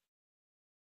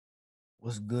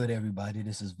What's good, everybody?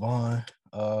 This is Vaughn.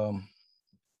 Um,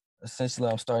 Essentially,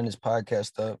 I'm starting this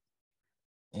podcast up,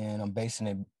 and I'm basing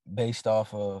it based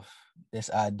off of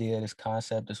this idea, this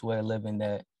concept, this way of living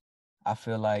that I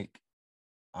feel like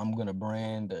I'm gonna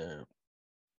brand or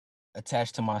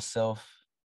attach to myself,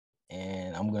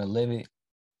 and I'm gonna live it.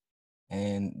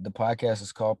 And the podcast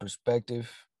is called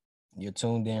Perspective. You're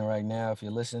tuned in right now if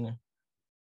you're listening,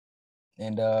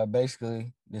 and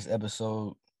basically, this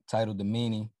episode titled "The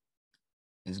Meaning"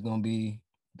 is gonna be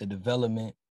the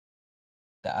development,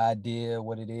 the idea,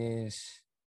 what it is,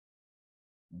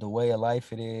 the way of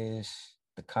life it is,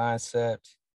 the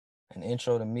concept, an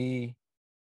intro to me,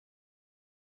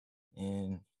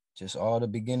 and just all the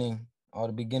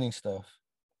beginning stuff.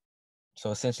 So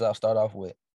essentially, I'll start off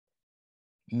with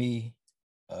me.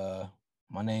 Uh,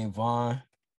 my name Vaughn,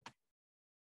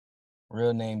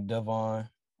 real name Devon.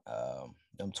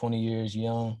 I'm 20 years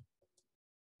young.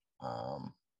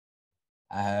 Um,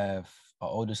 I have an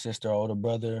older sister, older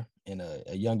brother, and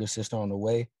a younger sister on the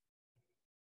way.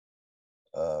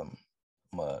 Um,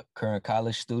 I'm a current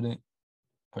college student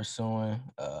pursuing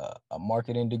a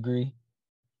marketing degree.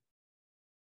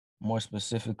 More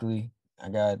specifically, I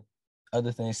got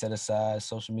other things set aside: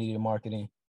 social media marketing,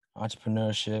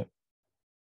 entrepreneurship,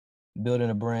 building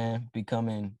a brand,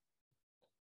 becoming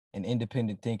an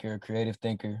independent thinker, creative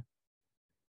thinker,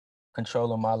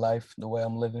 controlling my life the way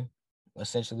I'm living,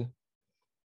 essentially.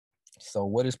 So,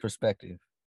 what is perspective?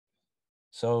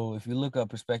 So, if you look up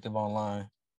perspective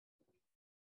online,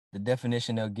 the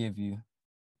definition they'll give you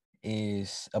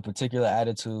is a particular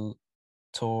attitude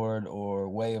toward or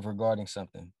way of regarding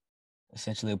something,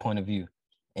 essentially a point of view.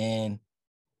 And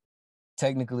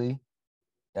technically,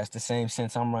 that's the same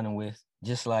sense I'm running with,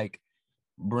 just like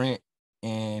Brent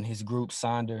and his group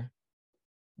Sonder,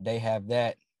 they have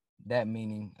that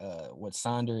meaning, what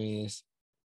Sonder is,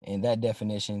 and that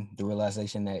definition, the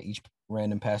realization that each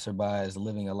random passerby is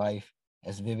living a life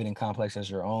as vivid and complex as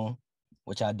your own,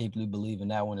 which I deeply believe in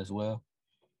that one as well.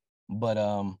 But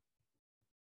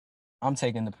I'm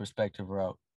taking the perspective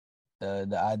route,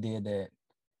 the idea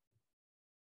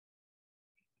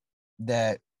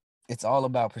that it's all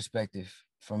about perspective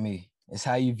for me. It's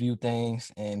how you view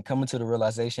things and coming to the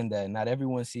realization that not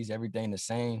everyone sees everything the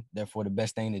same. Therefore, the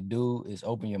best thing to do is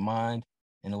open your mind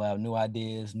and allow new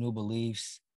ideas, new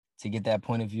beliefs to get that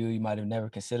point of view you might have never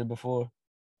considered before.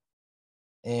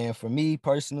 And for me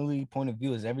personally, point of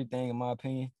view is everything, in my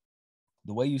opinion.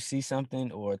 The way you see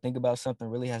something or think about something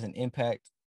really has an impact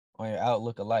on your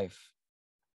outlook of life.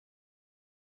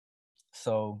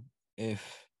 So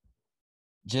if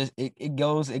just it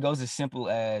goes as simple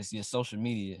as your social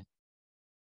media.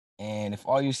 And if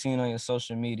all you're seeing on your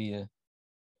social media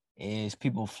is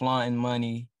people flaunting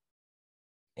money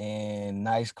and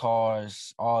nice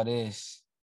cars, all this,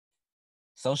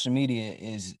 social media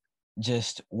is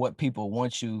just what people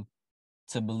want you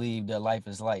to believe their life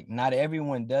is like. Not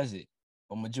everyone does it,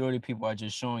 but majority of people are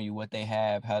just showing you what they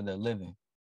have, how they're living.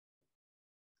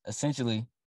 Essentially,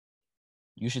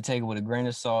 you should take it with a grain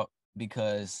of salt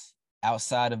because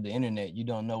outside of the internet, you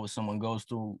don't know what someone goes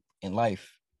through in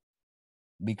life.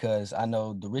 Because I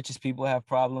know the richest people have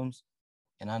problems,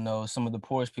 and I know some of the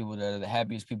poorest people that are the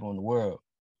happiest people in the world.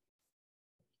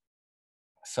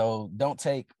 So don't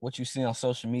take what you see on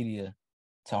social media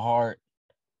to heart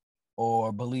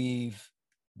or believe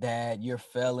that you're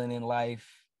failing in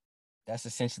life. That's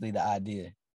essentially the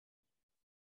idea,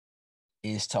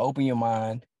 is to open your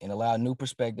mind and allow new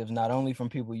perspectives, not only from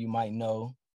people you might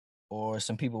know or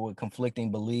some people with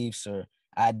conflicting beliefs or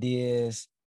ideas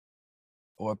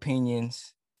or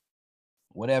opinions,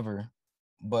 whatever,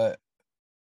 but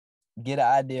get an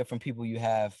idea from people you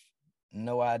have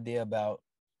no idea about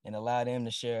and allow them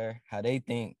to share how they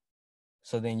think,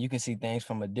 so then you can see things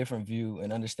from a different view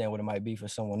and understand what it might be for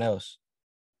someone else.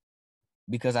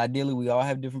 Because ideally, we all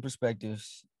have different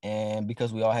perspectives. And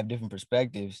because we all have different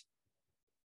perspectives,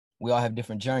 we all have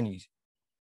different journeys.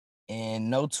 And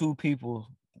no two people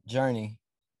journey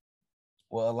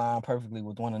will align perfectly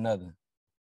with one another.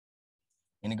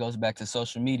 And it goes back to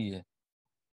social media.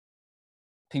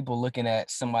 People looking at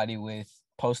somebody with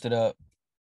posted up,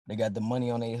 they got the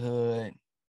money on their hood,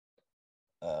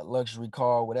 luxury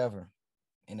car, whatever.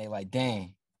 And they like,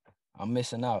 dang, I'm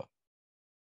missing out.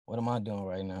 What am I doing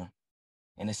right now?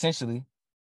 And essentially,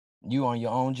 you on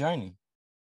your own journey.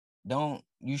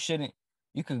 You shouldn't,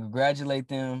 you can congratulate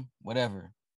them,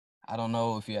 whatever. I don't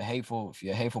know if you're a hateful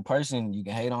person, you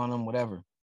can hate on them, whatever.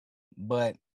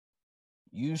 But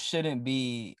you shouldn't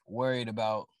be worried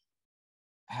about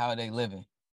how they living.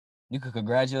 You could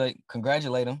congratulate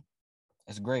them.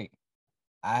 It's great.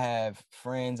 I have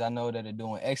friends I know that are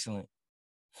doing excellent.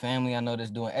 Family I know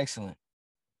that's doing excellent.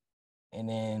 And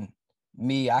then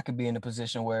me, I could be in a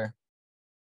position where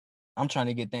I'm trying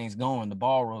to get things going, the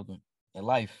ball rolling in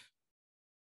life.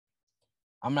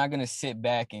 I'm not gonna sit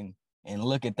back and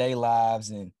look at their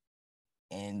lives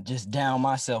and just down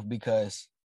myself because,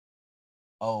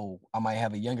 oh, I might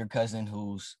have a younger cousin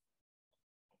who's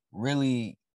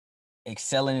really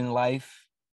excelling in life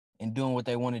and doing what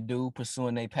they want to do,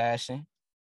 pursuing their passion.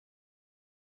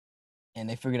 And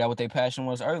they figured out what their passion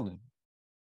was early.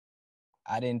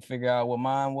 I didn't figure out what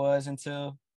mine was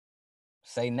until,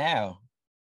 say, now.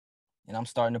 And I'm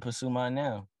starting to pursue mine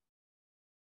now.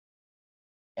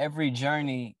 Every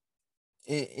journey,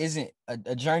 it isn't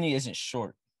a journey isn't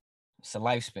short. It's a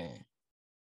lifespan.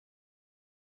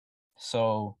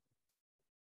 So,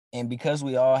 and because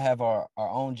we all have our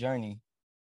own journey,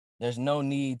 there's no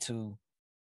need to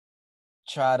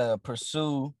try to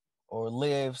pursue or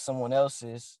live someone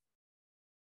else's,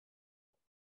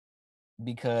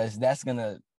 because that's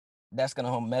gonna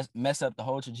mess up the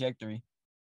whole trajectory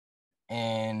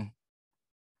and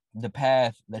the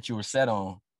path that you were set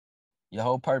on, your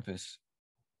whole purpose.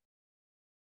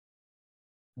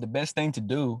 The best thing to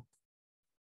do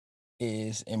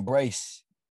is embrace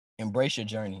your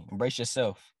journey, embrace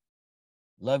yourself,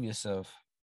 love yourself,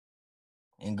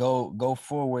 and go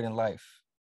forward in life.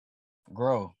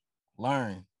 Grow,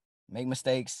 learn, make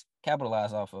mistakes,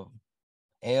 capitalize off of them.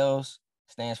 L's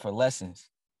stands for lessons.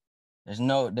 There's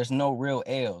no real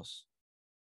L's.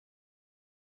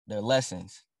 They're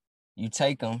lessons. You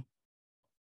take them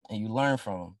and you learn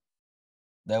from them.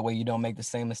 That way you don't make the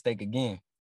same mistake again.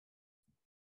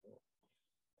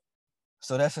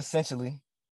 So that's essentially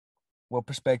what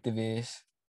perspective is.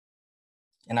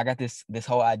 And I got this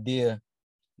whole idea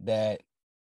that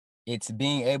it's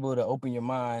being able to open your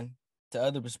mind to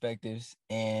other perspectives,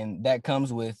 and that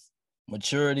comes with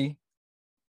maturity,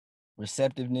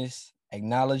 receptiveness,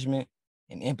 acknowledgement,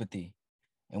 and empathy.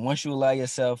 And once you allow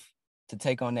yourself to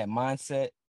take on that mindset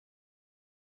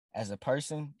as a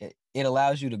person, it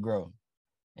allows you to grow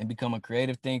and become a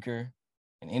creative thinker,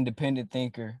 an independent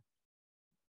thinker,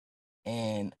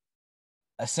 and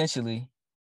essentially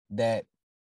that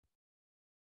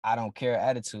I don't care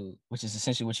attitude, which is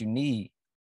essentially what you need.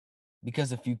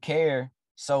 Because if you care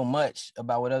so much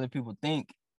about what other people think,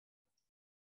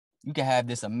 you can have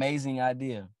this amazing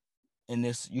idea. And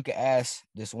this, you can ask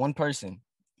this one person,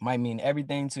 might mean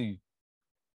everything to you.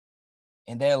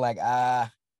 And they're like,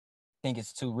 I think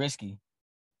it's too risky.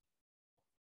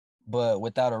 But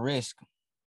without a risk,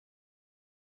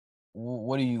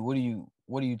 what are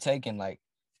you taking? Like,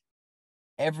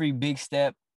 every big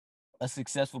step a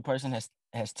successful person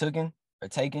has taken,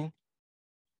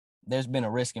 there's been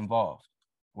a risk involved.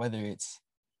 Whether it's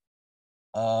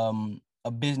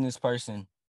a business person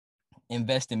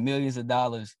investing millions of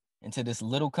dollars into this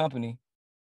little company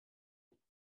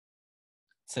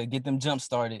to get them jump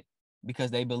started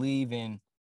because they believe in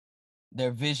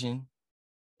their vision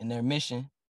and their mission,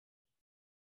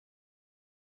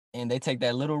 and they take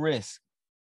that little risk,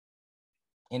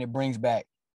 and it brings back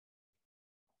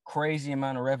crazy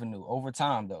amount of revenue over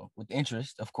time, though, with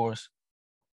interest, of course.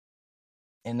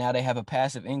 And now they have a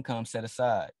passive income set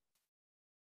aside.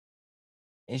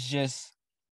 It's just,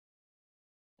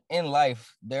 in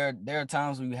life, there are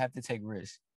times where you have to take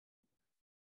risks.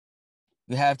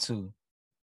 You have to.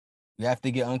 You have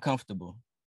to get uncomfortable.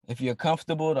 If you're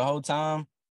comfortable the whole time,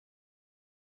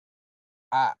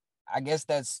 I I guess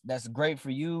that's great for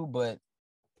you, but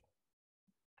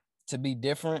to be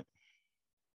different,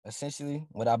 essentially,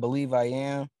 what I believe I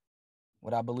am,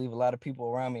 what I believe a lot of people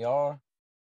around me are,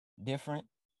 different,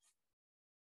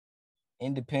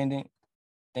 independent,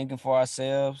 thinking for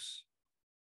ourselves,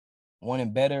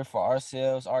 wanting better for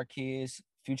ourselves, our kids,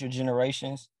 future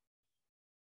generations.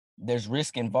 There's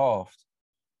risk involved.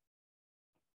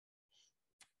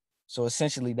 So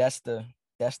essentially that's the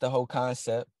whole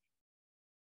concept.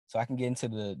 So I can get into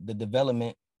the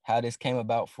development, how this came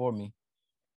about for me.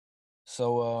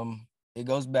 So it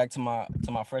goes back to my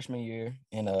freshman year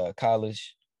in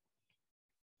college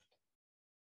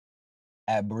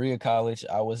at Berea College.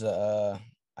 I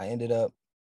ended up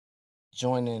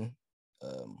joining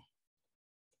um,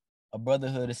 a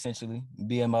brotherhood, essentially,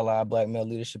 BMLI, Black Male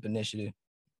Leadership Initiative.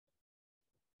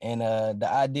 And the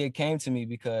idea came to me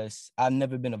because I've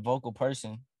never been a vocal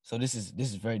person. So this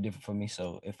is very different for me.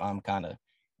 So if I'm kind of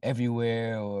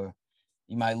everywhere, or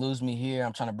you might lose me here,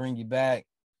 I'm trying to bring you back.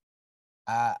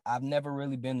 I've never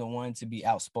really been the one to be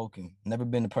outspoken, never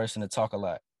been the person to talk a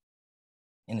lot.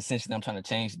 And essentially I'm trying to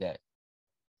change that.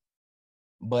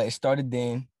 But it started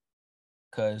then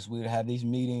because we would have these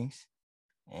meetings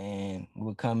and we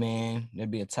would come in,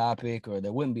 there'd be a topic or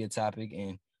there wouldn't be a topic,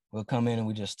 and we'll come in and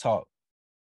we just talk.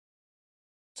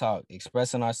 talk,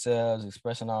 expressing ourselves,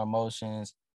 expressing our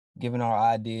emotions, giving our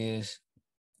ideas,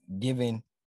 giving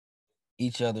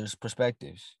each other's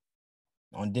perspectives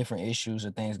on different issues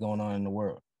or things going on in the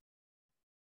world.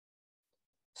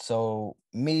 So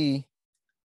me,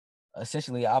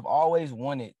 essentially, I've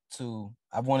wanted to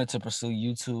pursue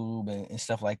YouTube and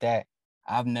stuff like that.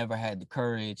 I've never had the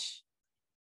courage,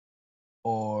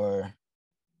 or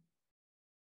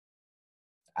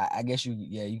I guess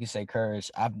you can say courage.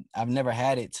 I've never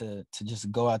had it to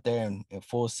just go out there and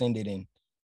full send it and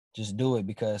just do it,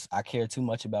 because I care too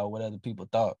much about what other people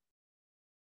thought.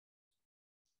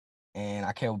 And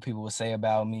I care what people would say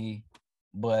about me.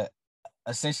 But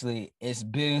essentially, it's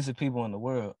billions of people in the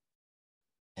world.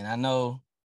 And I know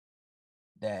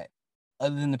that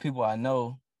other than the people I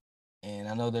know, and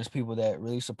I know there's people that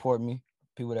really support me,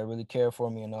 people that really care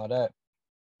for me and all that.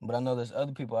 But I know there's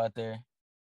other people out there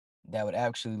that would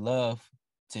actually love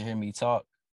to hear me talk,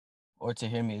 or to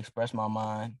hear me express my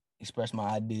mind, express my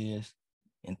ideas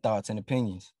and thoughts and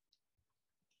opinions.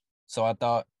 So I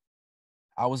thought,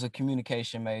 I was a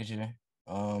communication major.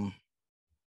 Um,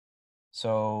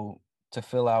 so to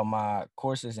fill out my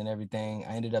courses and everything,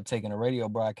 I ended up taking a radio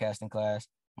broadcasting class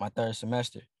my third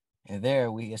semester. And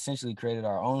there we essentially created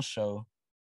our own show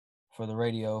for the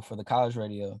radio, for the college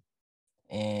radio.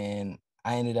 And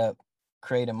I ended up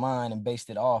creating mine and based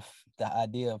it off the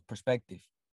idea of perspective.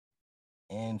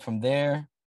 And from there,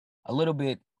 a little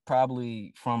bit,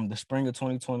 probably from the spring of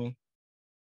 2020,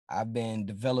 I've been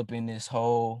developing this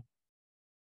whole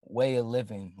way of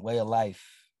living, way of life.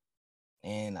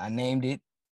 And I named it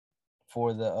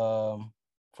for the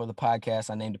podcast,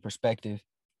 I named it Perspective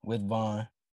with Vaughn.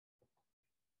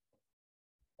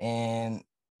 And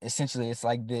essentially it's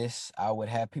like this. I would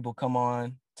have people come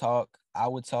on, talk, I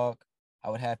would talk, I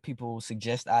would have people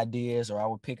suggest ideas, or I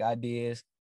would pick ideas,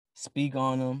 speak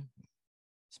on them,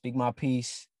 speak my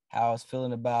piece, how I was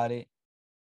feeling about it.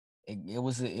 It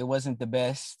wasn't the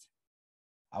best.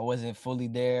 I wasn't fully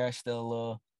there. Still a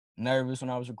little nervous when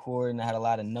I was recording. I had a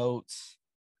lot of notes.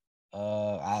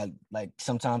 I like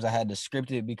sometimes I had to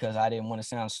script it because I didn't want to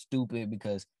sound stupid,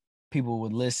 because people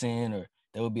would listen, or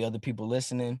there would be other people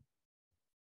listening.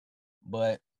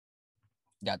 But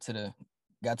got to the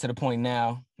got to the point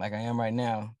now, like I am right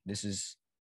now. This is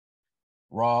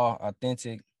raw,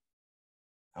 authentic.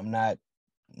 I'm not,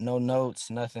 no notes,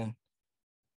 nothing.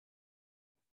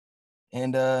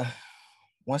 And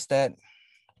once that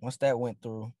went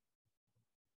through,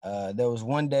 there was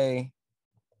one day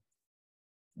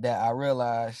that I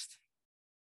realized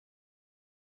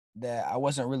that I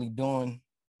wasn't really doing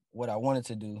what I wanted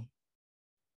to do.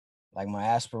 Like my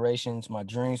aspirations, my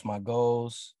dreams, my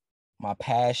goals, my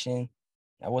passion,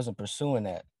 I wasn't pursuing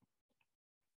that.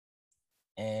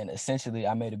 And essentially,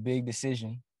 I made a big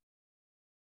decision,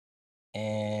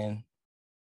 and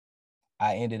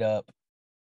I ended up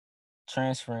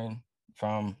transferring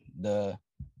from the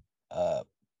uh,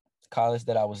 college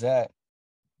that I was at,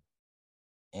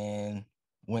 and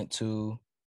went to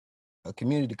a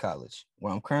community college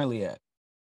where I'm currently at.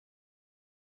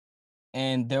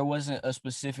 And there wasn't a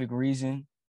specific reason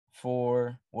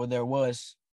for, well, there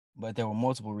was, but there were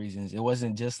multiple reasons. It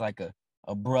wasn't just like a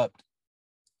abrupt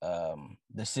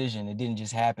decision. It didn't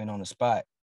just happen on the spot.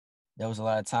 There was a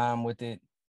lot of time with it,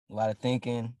 a lot of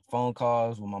thinking, phone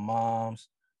calls with my moms,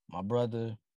 my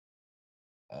brother,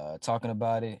 talking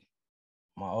about it,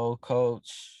 my old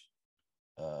coach,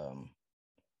 um,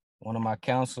 one of my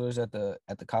counselors at the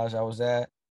college I was at.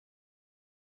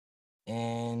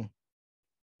 And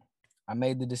I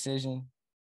made the decision.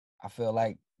 I feel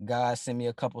like God sent me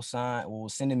a couple signs, well,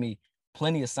 was sending me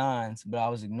plenty of signs, but I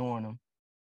was ignoring them.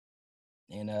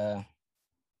 And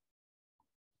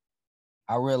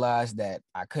I realized that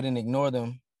I couldn't ignore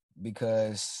them,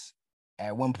 because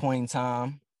at one point in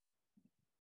time,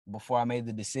 before I made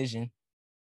the decision,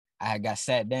 I had got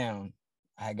sat down.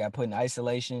 I had got put in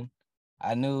isolation.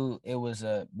 I knew it was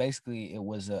basically it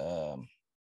was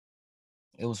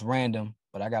random,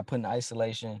 but I got put in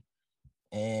isolation,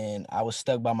 and I was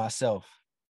stuck by myself.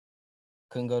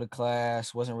 Couldn't go to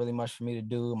class. Wasn't really much for me to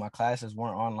do. My classes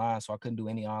weren't online, so I couldn't do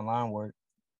any online work.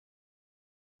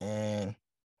 And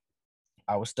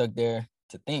I was stuck there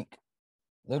to think.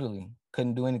 Literally,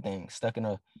 couldn't do anything. Stuck in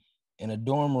a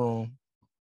dorm room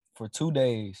for 2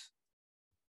 days.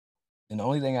 And the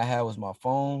only thing I had was my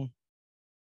phone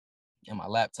and my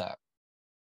laptop.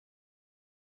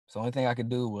 So the only thing I could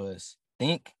do was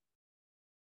think.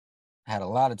 I had a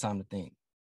lot of time to think,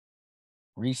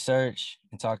 research,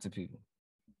 and talk to people.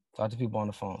 Talk to people on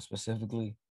the phone.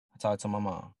 Specifically, I talked to my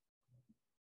mom.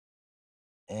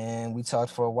 And we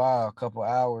talked for a while, a couple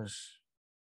hours.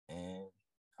 And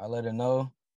I let her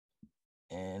know.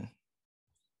 And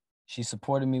she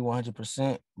supported me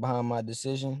 100% behind my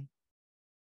decision,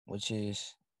 which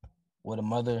is what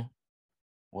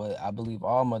what I believe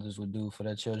all mothers would do for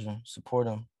their children, support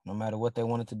them no matter what they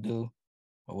wanted to do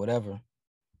or whatever.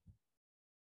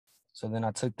 So then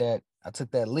I took that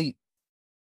leap,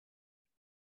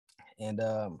 and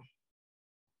now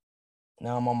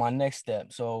I'm on my next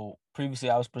step. So previously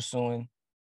I was pursuing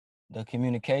the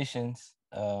communication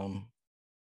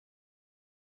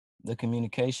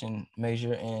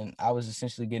major, and I was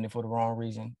essentially getting it for the wrong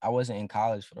reason. I wasn't in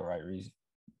college for the right reason.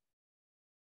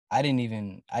 I didn't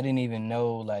even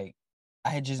know, like,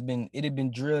 it had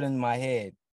been drilled in my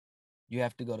head. You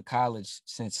have to go to college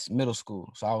since middle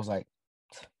school. So I was like,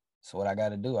 so what I got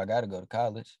to do? I got to go to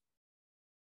college.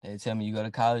 They tell me you go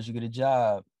to college, you get a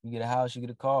job, you get a house, you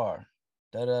get a car,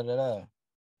 da da da da.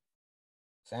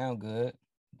 Sound good,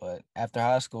 but after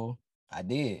high school, I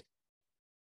did,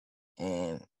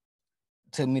 and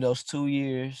it took me those 2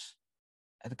 years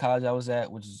at the college I was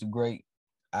at, which is great.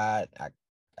 I I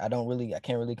I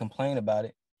can't really complain about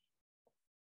it.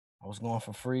 I was going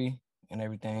for free and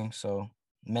everything, so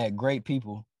met great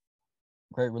people,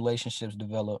 great relationships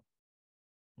developed,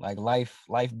 like life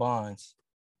bonds,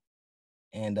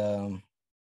 and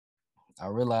I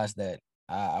realized that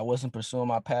I wasn't pursuing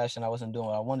my passion. I wasn't doing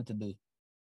what I wanted to do.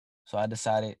 So I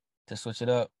decided to switch it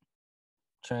up,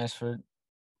 transferred,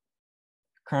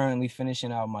 currently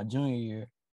finishing out my junior year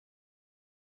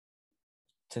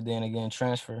to then again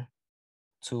transfer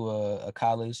to a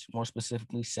college more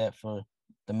specifically set for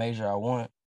the major I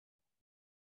want.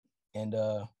 And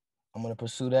I'm gonna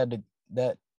pursue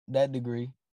that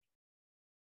degree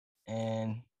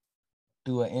and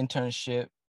do an internship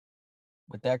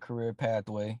with that career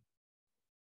pathway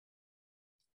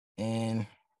and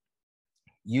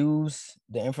use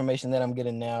the information that I'm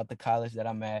getting now at the college that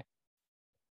I'm at,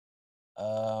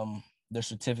 the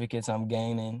certificates I'm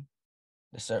gaining,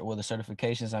 the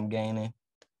certifications I'm gaining,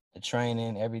 the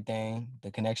training, everything,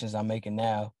 the connections I'm making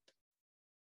now,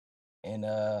 and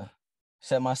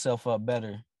set myself up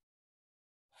better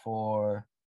for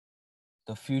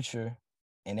the future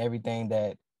and everything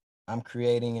that I'm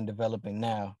creating and developing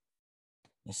now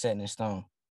and setting in stone.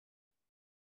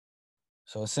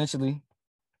 So essentially,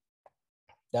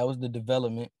 that was the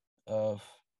development of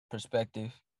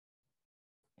perspective.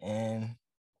 And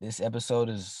this episode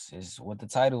is what the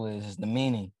title is the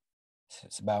meaning.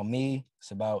 It's about me.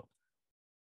 It's about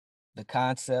the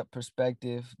concept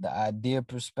perspective, the idea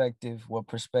perspective, what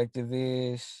perspective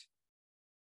is.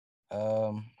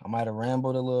 I might have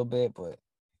rambled a little bit, but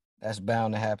that's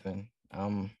bound to happen.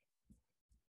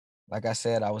 Like I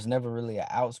said, I was never really an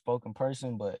outspoken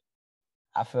person, but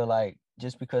I feel like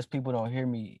just because people don't hear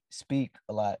me speak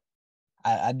a lot,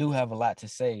 I do have a lot to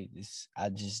say.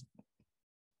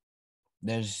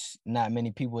 There's not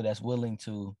many people that's willing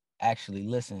to actually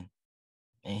listen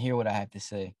and hear what I have to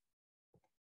say.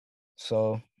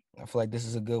 So I feel like this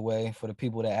is a good way for the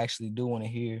people that actually do want to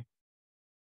hear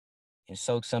and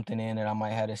soak something in that I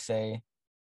might have to say.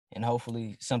 And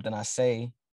hopefully something I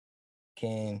say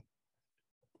can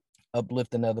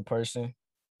uplift another person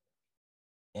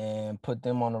and put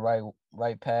them on the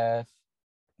right path,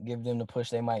 give them the push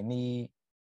they might need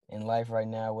in life right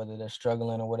now, whether they're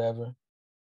struggling or whatever,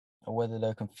 or whether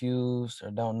they're confused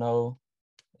or don't know.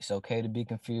 It's okay to be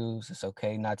confused. It's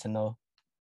okay not to know.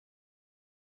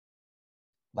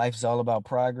 Life's all about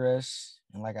progress.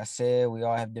 And like I said, we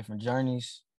all have different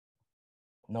journeys.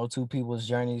 No two people's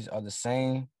journeys are the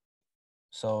same.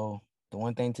 So the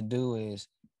one thing to do is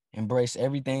embrace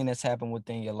everything that's happened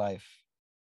within your life.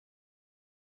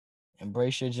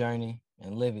 Embrace your journey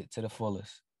and live it to the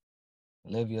fullest.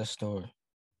 Live your story.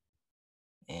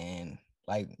 And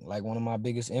like one of my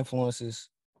biggest influences,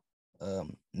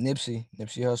 Nipsey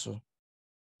Hussle,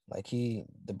 like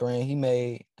the brand he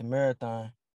made, the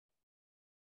marathon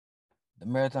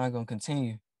gonna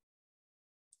continue.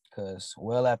 Cause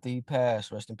well after he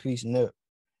passed, rest in peace, Nip.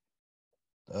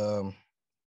 Um,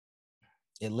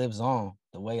 it lives on,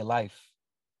 the way of life,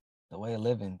 the way of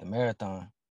living, the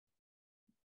marathon.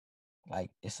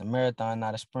 Like it's a marathon,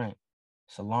 not a sprint.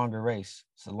 It's a longer race.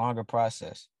 It's a longer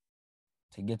process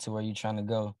to get to where you're trying to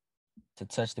go, to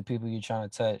touch the people you're trying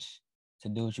to touch, to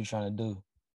do what you're trying to do.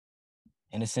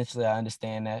 And essentially, I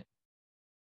understand that,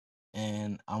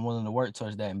 and I'm willing to work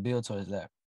towards that and build towards that.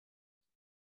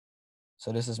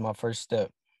 So this is my first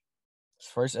step.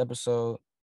 First episode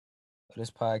of this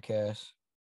podcast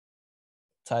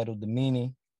titled The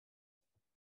Meaning,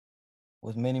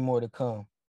 with many more to come.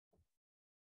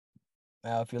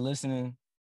 Now, if you're listening,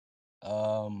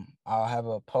 I'll have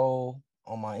a poll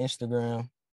on my Instagram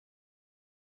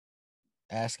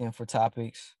asking for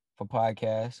topics. for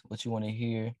podcasts, what you want to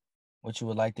hear, what you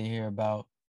would like to hear about,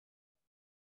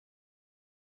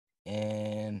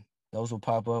 and those will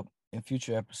pop up in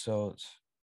future episodes.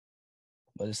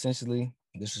 But essentially,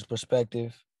 this is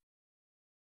Perspective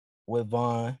with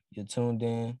Vaughn. You're tuned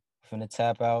in. Finna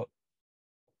tap out.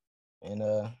 And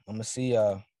I'm gonna see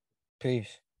y'all.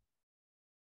 Peace.